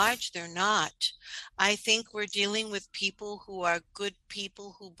by and large they're not. I think we're dealing with people who are good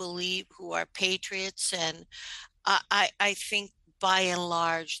people, who believe, who are patriots, and I think by and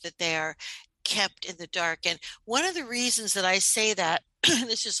large that they are kept in the dark. And one of the reasons that I say that,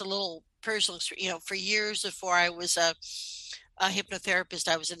 this is a little personal, for years before I was a hypnotherapist,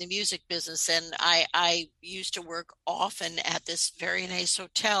 I was in the music business, and I used to work often at this very nice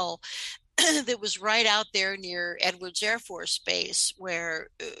hotel that was right out there near Edwards Air Force Base, where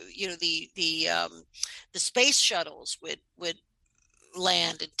the space shuttles would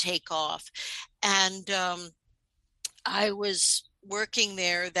land and take off. And I was working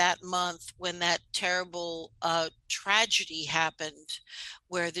there that month when that terrible tragedy happened,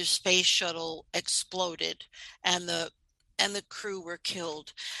 where the space shuttle exploded and the crew were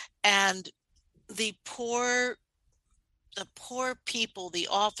killed. And the poor people, the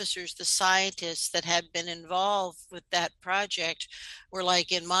officers, the scientists that had been involved with that project were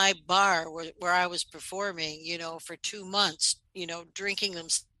like in my bar where I was performing, for 2 months, drinking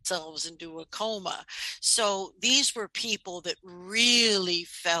themselves into a coma. So these were people that really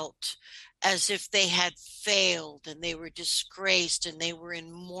felt as if they had failed and they were disgraced and they were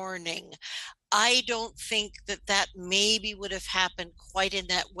in mourning. I don't think that maybe would have happened quite in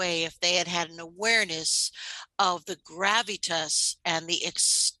that way if they had had an awareness of the gravitas and the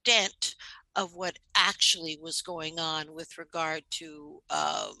extent of what actually was going on with regard to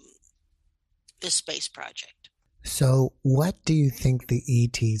the space project. So what do you think the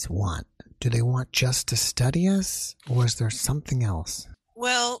ETs want? Do they want just to study us, or is there something else?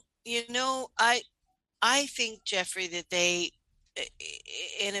 Well, I think, Jeffrey, that they,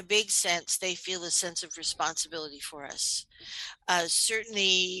 in a big sense, they feel a sense of responsibility for us.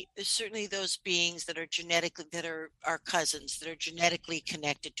 Certainly those beings that are our cousins, that are genetically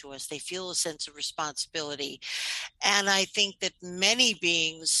connected to us, they feel a sense of responsibility. And I think that many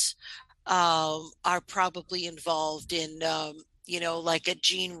beings are probably involved in like a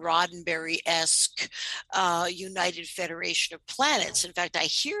Gene Roddenberry-esque United Federation of Planets. In fact, I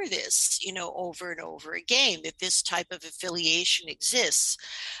hear this, over and over again, that this type of affiliation exists.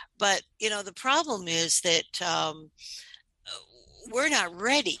 But, the problem is that we're not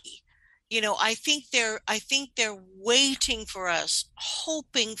ready. I think they're waiting for us,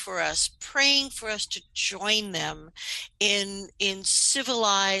 hoping for us, praying for us to join them in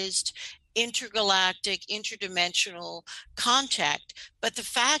civilized, intergalactic, interdimensional contact. But the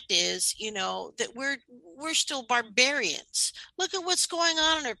fact is, that we're still barbarians. Look at what's going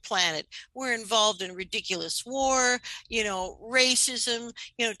on our planet. We're involved in ridiculous war, racism,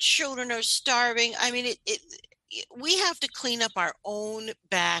 children are starving. I mean, we have to clean up our own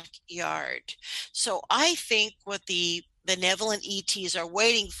backyard. So I think what the benevolent ETs are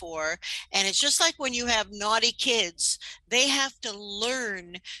waiting for. And it's just like when you have naughty kids, they have to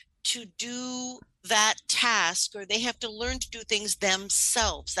learn to do that task, or they have to learn to do things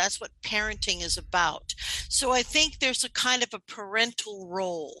themselves. That's what parenting is about. So I think there's a kind of a parental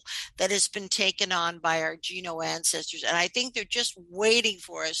role that has been taken on by our Geno ancestors. And I think they're just waiting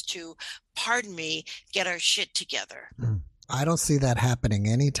for us to, pardon me, get our shit together. I don't see that happening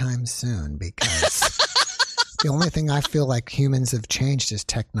anytime soon, because the only thing I feel like humans have changed is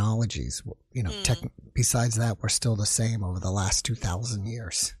technologies. Besides that, we're still the same over the last 2,000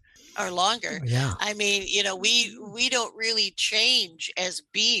 years. Or longer. Yeah. I mean, we don't really change as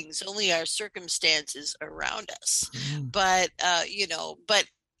beings, only our circumstances around us. But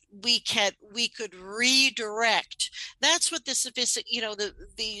we could redirect. That's what the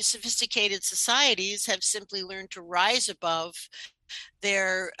sophisticated societies have simply learned to rise above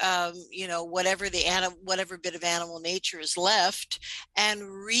their whatever bit of animal nature is left,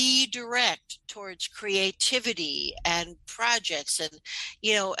 and redirect towards creativity and projects. And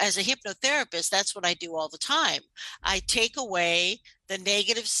as a hypnotherapist, that's what I do all the time. I take away the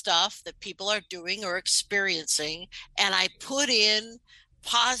negative stuff that people are doing or experiencing, and I put in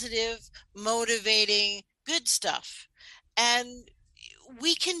positive, motivating, good stuff. And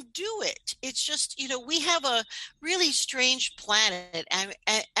we can do it. It's just, we have a really strange planet. And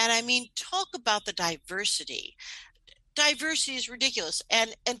I mean, talk about the diversity. Diversity is ridiculous.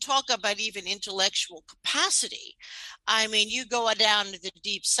 And talk about even intellectual capacity. I mean, you go down to the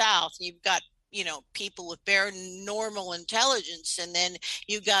deep South, and you've got, people with bare normal intelligence. And then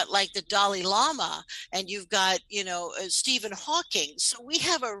you've got like the Dalai Lama, and you've got, Stephen Hawking. So we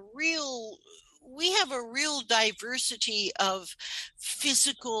have a real diversity of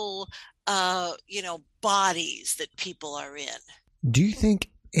physical, bodies that people are in. Do you think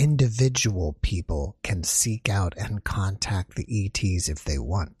individual people can seek out and contact the ETs if they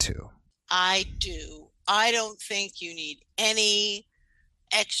want to? I do. I don't think you need any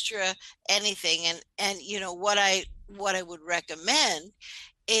extra anything. And what I would recommend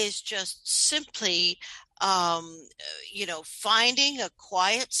is just simply, finding a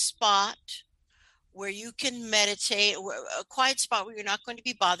quiet spot where you can meditate, a quiet spot where you're not going to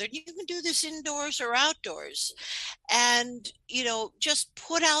be bothered. You can do this indoors or outdoors, and, just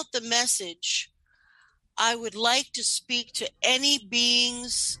put out the message. I would like to speak to any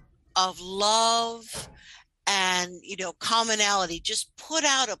beings of love and, commonality. Just put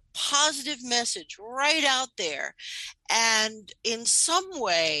out a positive message right out there. And in some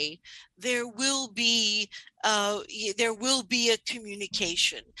way, there will be a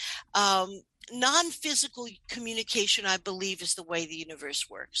communication. Non-physical communication, I believe, is the way the universe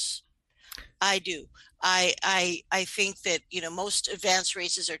works. I do. I think that, most advanced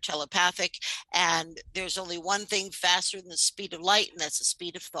races are telepathic, and there's only one thing faster than the speed of light, and that's the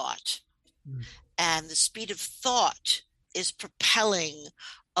speed of thought. And the speed of thought is propelling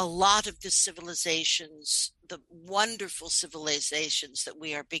a lot of the civilizations, the wonderful civilizations that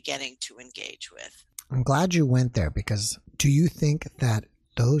we are beginning to engage with. I'm glad you went there, because do you think that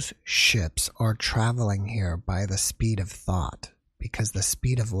those ships are traveling here by the speed of thought because the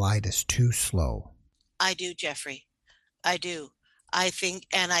speed of light is too slow? I do, Jeffrey. I do. I think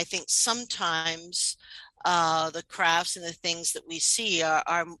sometimes the crafts and the things that we see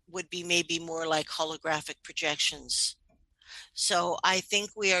would be maybe more like holographic projections. So I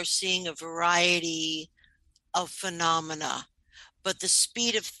think we are seeing a variety of phenomena, but the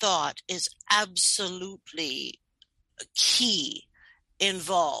speed of thought is absolutely key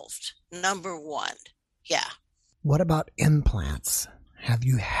involved. Number one. Yeah. What about implants? Have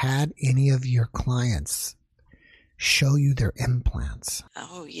you had any of your clients show you their implants?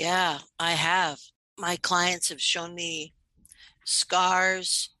 Oh, yeah, I have. My clients have shown me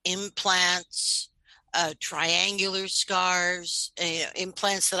scars, implants, triangular scars,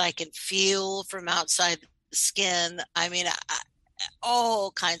 implants that I can feel from outside the skin. I mean,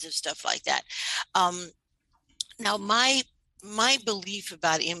 all kinds of stuff like that. Now, my belief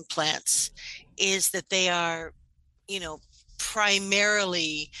about implants is that they are,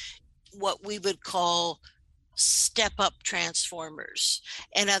 primarily what we would call step-up transformers.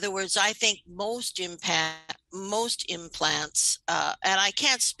 In other words, I think most implants, and I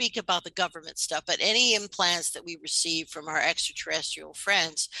can't speak about the government stuff, but any implants that we receive from our extraterrestrial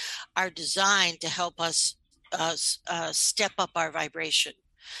friends are designed to help us step up our vibration,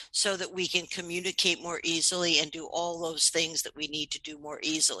 so that we can communicate more easily and do all those things that we need to do more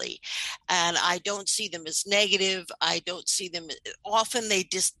easily. And I don't see them as negative. I don't see them, often they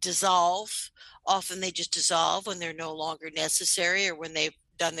just dissolve. Often they just dissolve when they're no longer necessary or when they've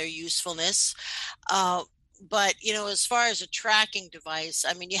done their usefulness. But, as far as a tracking device,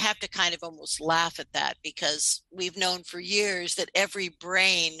 I mean, you have to kind of almost laugh at that, because we've known for years that every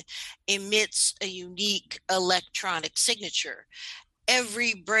brain emits a unique electronic signature.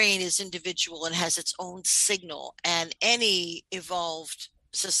 Every brain is individual and has its own signal, and any evolved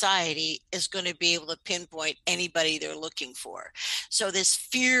society is going to be able to pinpoint anybody they're looking for. So this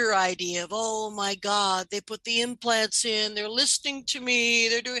fear idea of, oh my God, they put the implants in, they're listening to me,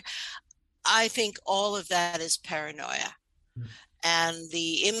 they're doing, I think all of that is paranoia. And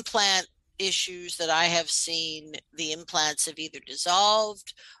the implant issues that I have seen, the implants have either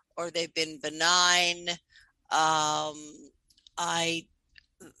dissolved or they've been benign.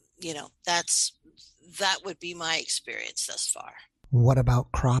 That would be my experience thus far. What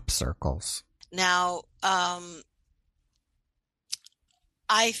about crop circles? Now, I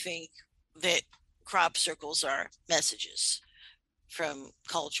think that crop circles are messages from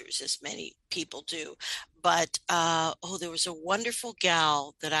cultures, as many people do. But, there was a wonderful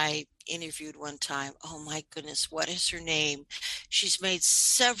gal that I interviewed one time. Oh my goodness, what is her name? She's made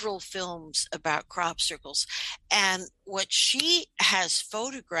several films about crop circles. And what she has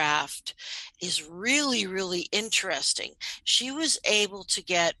photographed is really, really interesting. She was able to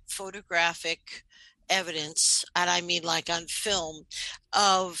get photographic evidence, and I mean like on film,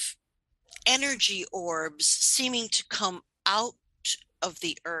 of energy orbs seeming to come out of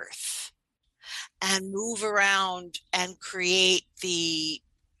the earth and move around and create the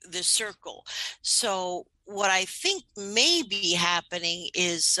circle. So what I think may be happening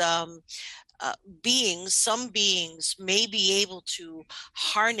is some beings may be able to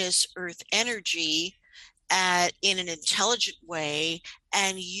harness earth energy in an intelligent way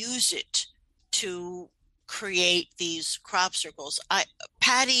and use it to create these crop circles.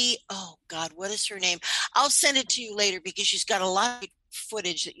 Patty, oh God, what is her name? I'll send it to you later, because she's got a lot of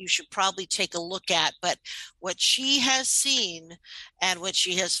footage that you should probably take a look at. But what she has seen and what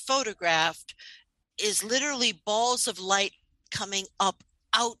she has photographed is literally balls of light coming up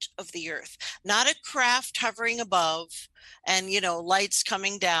out of the earth, not a craft hovering above and, lights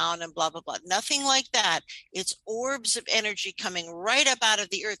coming down and blah, blah, blah. Nothing like that. It's orbs of energy coming right up out of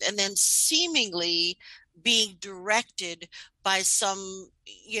the earth and then seemingly being directed by some,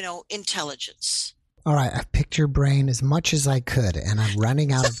 intelligence. All right, I've picked your brain as much as I could, and I'm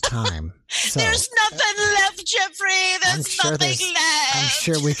running out of time. So, there's nothing left, Jeffrey. There's nothing left. I'm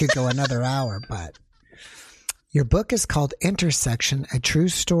sure we could go another hour, but your book is called Intersection, A True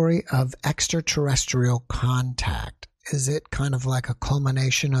Story of Extraterrestrial Contact. Is it kind of like a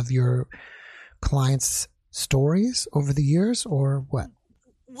culmination of your clients' stories over the years, or what?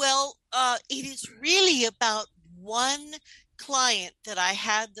 Well, it is really about one client that I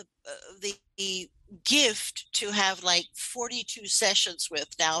had the gift to have like 42 sessions with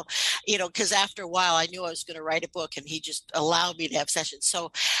now, because after a while I knew I was going to write a book, and he just allowed me to have sessions.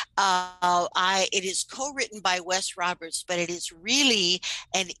 So it is co-written by Wes Roberts, but it is really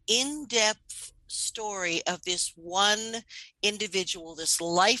an in-depth story of this one individual, this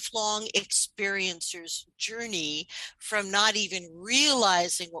lifelong experiencer's journey from not even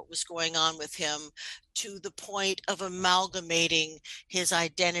realizing what was going on with him to the point of amalgamating his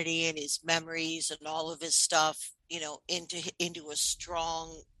identity and his memories and all of his stuff, into a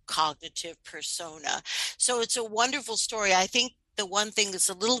strong cognitive persona. So it's a wonderful story. I think the one thing that's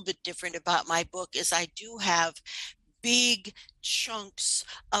a little bit different about my book is I do have big chunks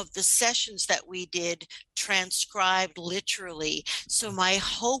of the sessions that we did transcribed literally. So my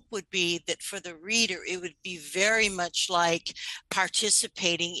hope would be that for the reader, it would be very much like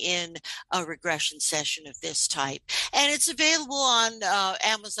participating in a regression session of this type. And it's available on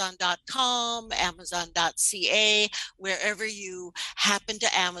Amazon.com, Amazon.ca, wherever you happen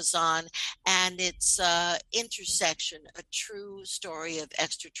to Amazon. And it's Intersection, A True Story of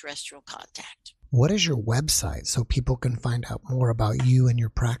Extraterrestrial Contact. What is your website so people can find out more about you and your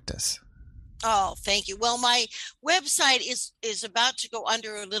practice? Oh, thank you. Well, my website is about to go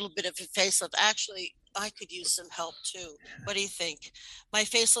under a little bit of a facelift. Actually, I could use some help too. What do you think? My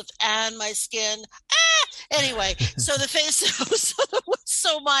facelift and my skin. Anyway, so the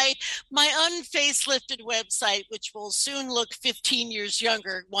so my unfacelifted website, which will soon look 15 years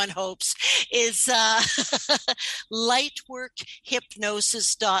younger, one hopes, is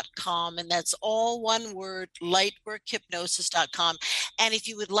lightworkhypnosis.com, and that's all one word, lightworkhypnosis.com. And if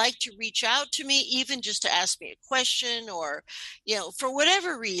you would like to reach out to me, even just to ask me a question, or for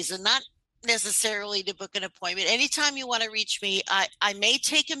whatever reason, not necessarily to book an appointment. Anytime you want to reach me, I may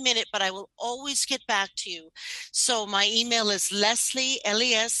take a minute, but I will always get back to you. So my email is Lesley,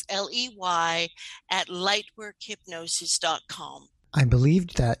 Lesley, @lightworkhypnosis.com. I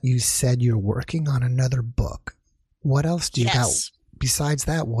believed that you said you're working on another book. What else do you got? Besides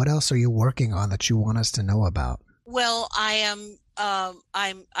that, what else are you working on that you want us to know about? Well, I am.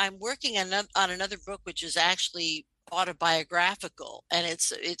 I'm working on another book, which is actually autobiographical, and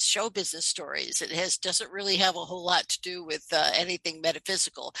it's show business stories. It doesn't really have a whole lot to do with anything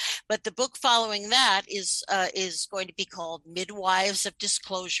metaphysical. But the book following that is going to be called Midwives of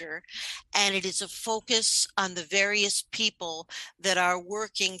Disclosure, and it is a focus on the various people that are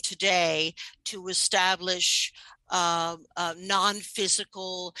working today to establish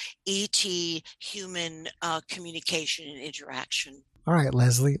non-physical ET human communication and interaction. All right,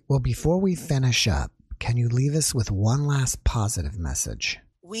 Leslie. Well, before we finish up, can you leave us with one last positive message?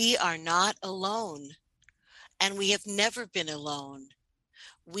 We are not alone, and we have never been alone.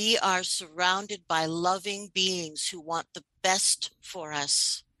 We are surrounded by loving beings who want the best for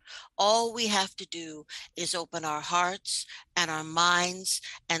us. All we have to do is open our hearts and our minds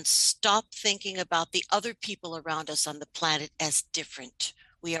and stop thinking about the other people around us on the planet as different.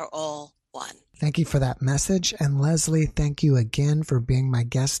 We are all one. Thank you for that message. And Leslie, thank you again for being my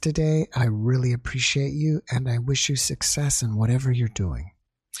guest today. I really appreciate you, and I wish you success in whatever you're doing.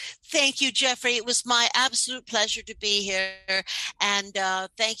 Thank you, Jeffrey. It was my absolute pleasure to be here. And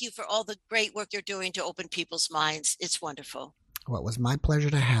thank you for all the great work you're doing to open people's minds. It's wonderful. Well, it was my pleasure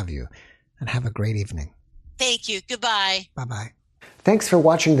to have you, and have a great evening. Thank you. Goodbye. Bye-bye. Thanks for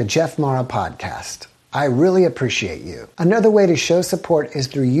watching the Jeff Mara podcast. I really appreciate you. Another way to show support is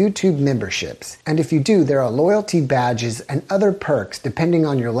through YouTube memberships. And if you do, there are loyalty badges and other perks depending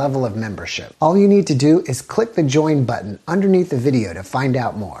on your level of membership. All you need to do is click the join button underneath the video to find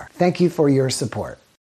out more. Thank you for your support.